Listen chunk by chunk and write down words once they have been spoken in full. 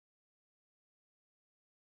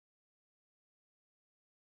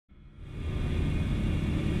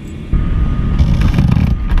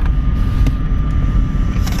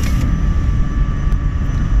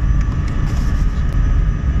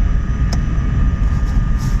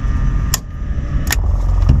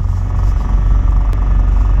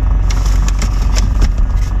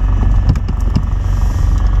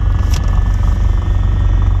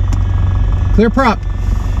Clear prop.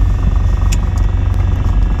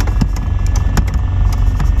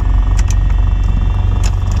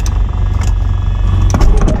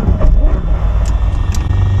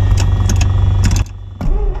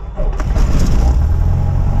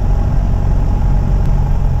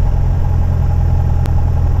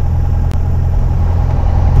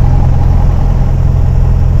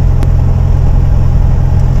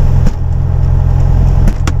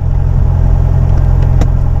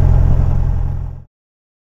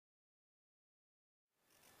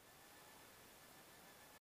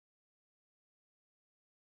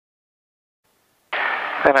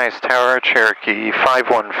 Nice Tower, Cherokee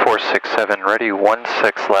 51467, ready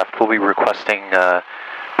 16 left. We'll be requesting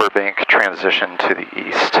Burbank transition to the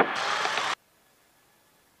east.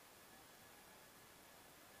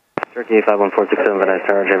 Cherokee 51467, nice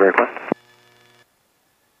Tower, J request.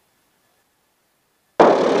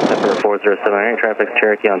 Pepper 4078, traffic's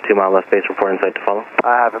Cherokee on 2 mile left base, reporting site to follow.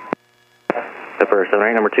 I have him. Pepper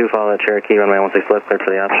 78, number 2, follow that Cherokee, runway 16 left, cleared for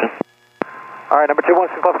the option. Alright, number 2,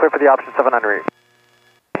 16 left, clear for the option, 700.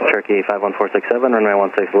 Cherokee 51467, runway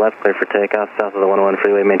 16 left, clear for takeoff, south of the 101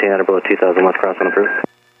 freeway, maintain at or below 2000 left cross when approved.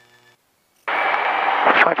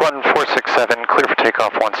 51467, clear for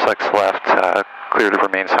takeoff 16 left, clear to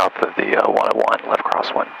remain south of the 101, left cross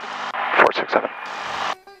 1467.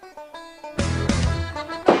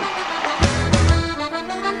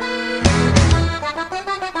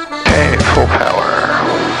 Okay, full power.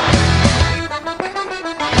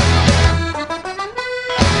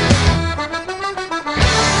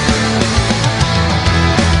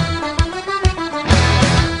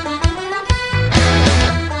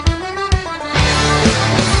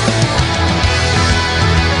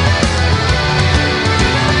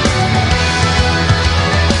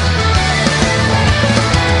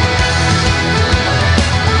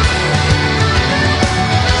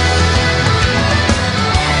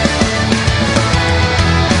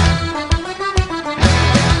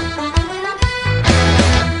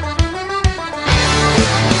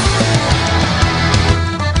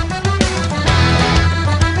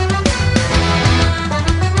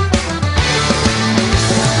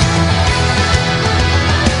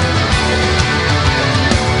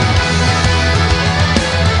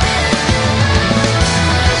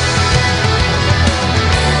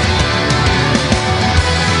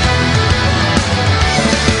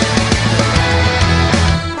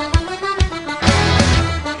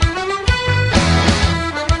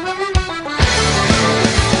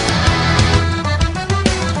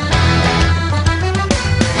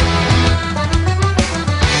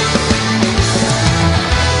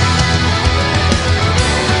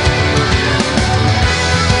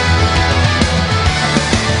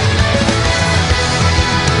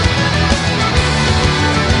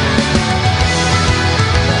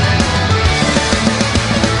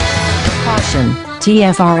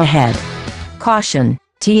 TFR ahead. Caution,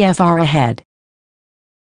 TFR ahead.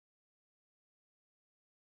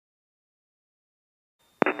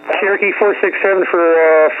 Cherokee 467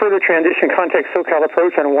 for further transition, contact SoCal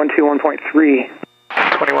approach on 121.3.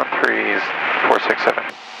 21-3 is 467.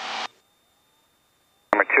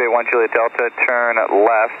 Number 281 Juliet Delta, turn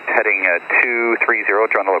left, heading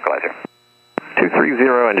 230, join the localizer. 230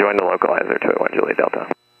 and join the localizer, 281 Juliet Delta.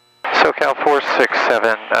 SoCal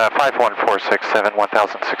 467, 51467,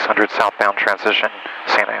 1600 southbound transition,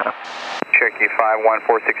 Santa Ana. Cherokee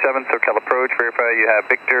 51467, SoCal approach, verify you have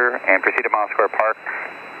Victor and proceed to Mile Square Park,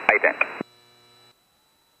 ident.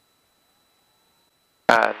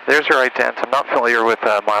 There's your ident. I'm not familiar with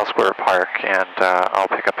Mile Square Park, and I'll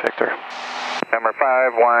pick up Victor. Number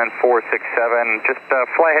 51467, just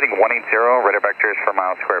fly heading 180, radar vectors for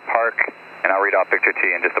Mile Square Park, and I'll read off Victor to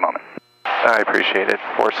you in just a moment. I appreciate it.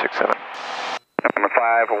 467. Number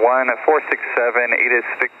 51467, ATC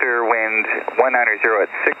Victor, wind 190 at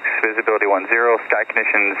 6, visibility 10, sky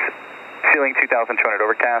conditions, ceiling 2200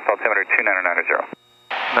 overcast, altimeter 2990.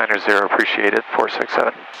 90, appreciate it.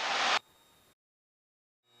 467.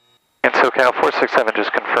 And SoCal 467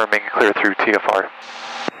 just confirming clear through TFR.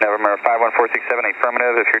 November 51467,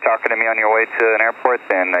 affirmative. If you're talking to me on your way to an airport,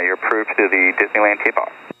 then you're approved to the Disneyland TFR.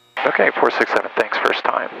 Okay, 467, thanks, first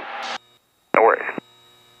time. No worries.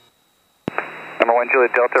 Number 1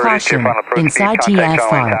 Juliet Delta, reduce your final approach inside speed,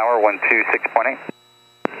 contact TFR. John Tower 126.8.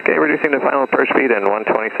 Okay, reducing the final approach speed and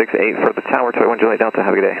 126.8 for the tower, 21 Juliet Delta,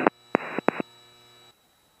 have a good day.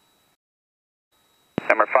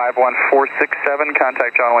 Number 51467,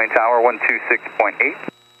 contact John Wayne Tower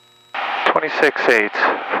 126.8. 26.8,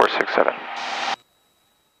 467.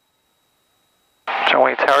 John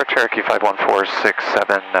Wayne Tower, Cherokee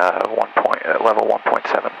 51467, level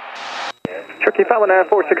 1.7. Cherokee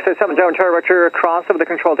 51467, Joe and Tower Vector, cross over the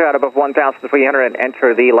control tower above 1,300 and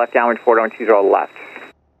enter the left downwind 420 left.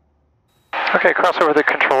 Okay, cross over the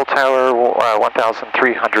control tower,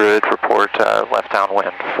 1,300, report left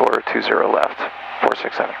downwind for 20 left,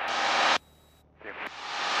 467.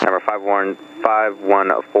 Number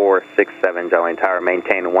 51467, Jolene Tower,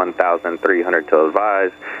 maintain 1,300 till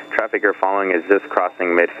advised. Traffic you're following is just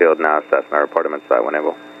crossing midfield now, Cessna, report him inside when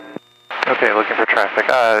able. Okay, looking for traffic.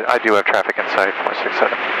 I do have traffic in sight,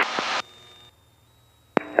 467.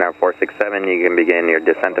 Number 467, you can begin your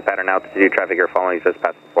descent to pattern altitude. Traffic you're following is just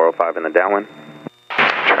past 405 in the downwind.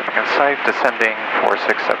 Traffic in sight, descending,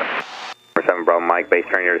 467. 47 Bravo Mike, base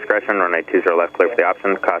turn your discretion, runway 20 left, clear for the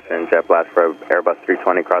options. Caution, jet blast for Airbus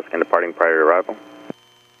 320, crossing and departing prior to arrival.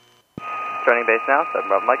 Turning base now, 7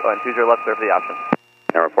 Bravo Mike, and 20 left, clear for the options.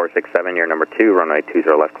 Number 467, you're number 2, runway 20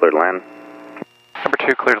 left, clear to land. Number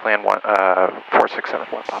 2, clear to land, 467,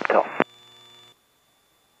 Bobtail.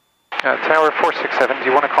 Tower 467, do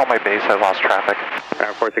you want to call my base? I lost traffic.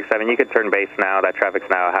 Tower 467, you can turn base now. That traffic's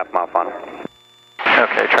now a half mile final.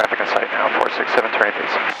 Okay, traffic in sight now, 467, turning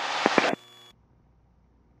base.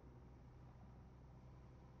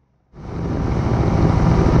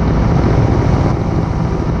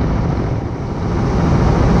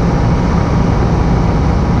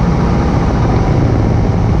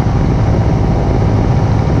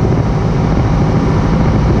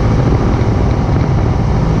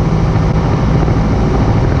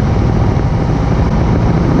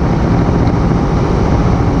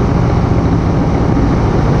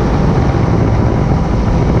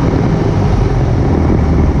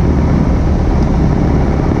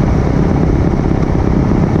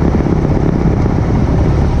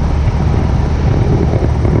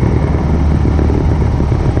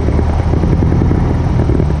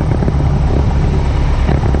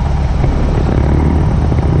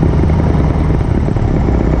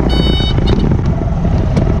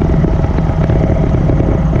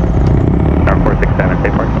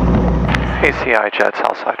 ACI jet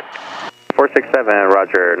south side. 467,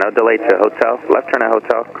 roger. No delay to hotel. Left turn at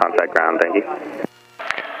hotel. Contact ground. Thank you.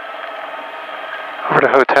 Over to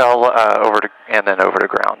hotel, and then over to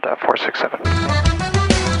ground, 467.